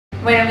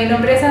Bueno, mi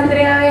nombre es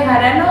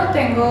Andrea,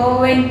 tengo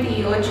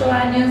 28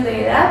 años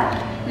de edad,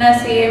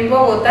 nací en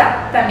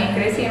Bogotá, también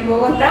crecí en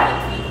Bogotá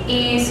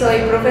y soy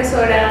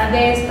profesora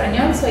de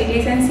español, soy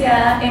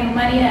licenciada en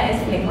Humanidades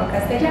y Lengua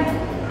Castellana.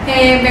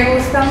 Me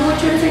gusta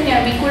mucho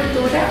enseñar mi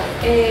cultura,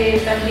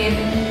 también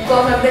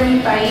cosas de mi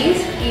país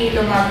y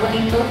lo más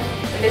bonito,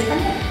 el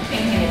español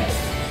en general.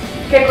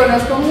 Que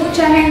conozco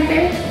mucha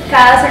gente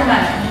cada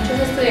semana, muchos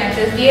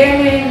estudiantes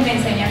vienen, me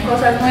enseñan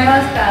cosas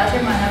nuevas, cada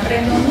semana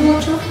aprendo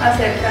mucho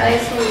acerca de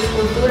sus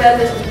culturas,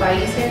 de sus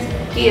países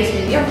y de su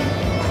idioma.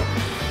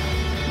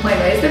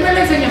 Bueno, este me lo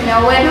enseñó mi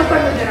abuelo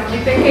cuando yo era muy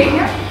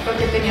pequeña,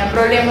 porque tenía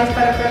problemas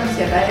para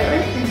pronunciar la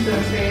R,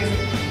 entonces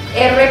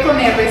R con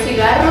R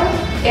cigarro,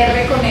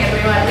 R con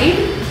R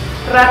barril,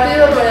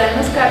 rápido ruedan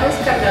los carros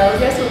cargados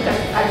de azúcar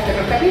al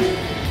ferrocarril.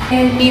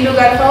 Mi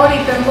lugar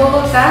favorito en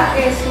Bogotá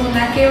es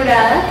una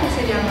quebrada que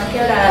se llama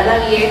Quebrada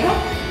La Vieja.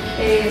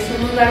 Es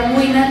un lugar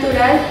muy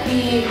natural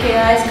y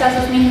queda a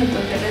escasos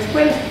minutos de la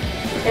escuela.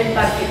 El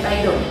Parque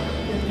Tayrona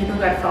es mi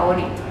lugar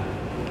favorito.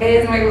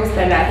 Me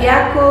gusta el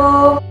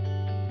ajiaco.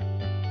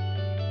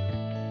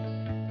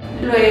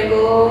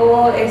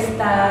 Luego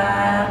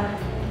está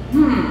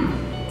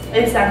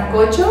el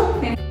sancocho.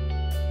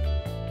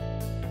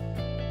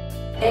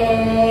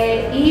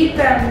 Y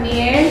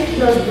también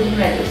los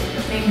buñuelos.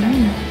 Me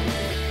encantan.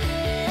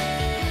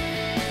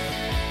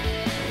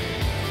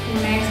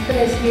 Una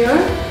expresión,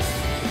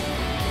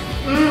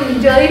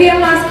 yo diría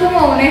más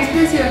como una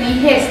expresión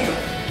y gesto.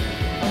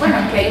 Bueno,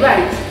 aunque hay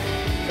varios,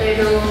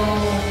 pero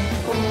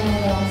como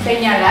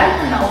señalar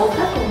con la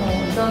boca, como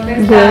 ¿dónde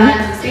está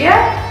Lucía?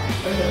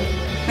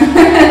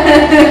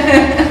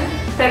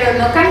 Pero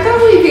no canto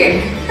muy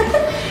bien.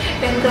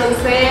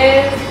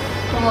 Entonces,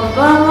 como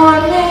tu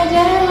amor me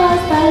lleva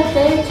hasta el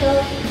techo,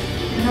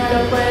 no lo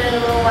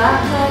puedo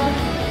bajar,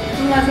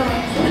 más o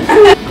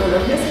menos.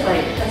 Colombia se va a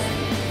ir así.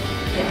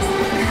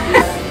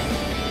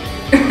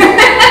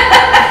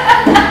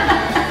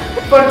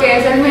 Porque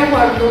es el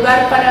mejor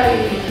lugar para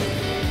vivir,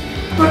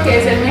 porque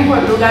es el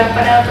mejor lugar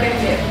para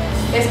aprender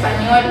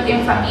español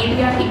en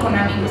familia y con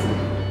amigos.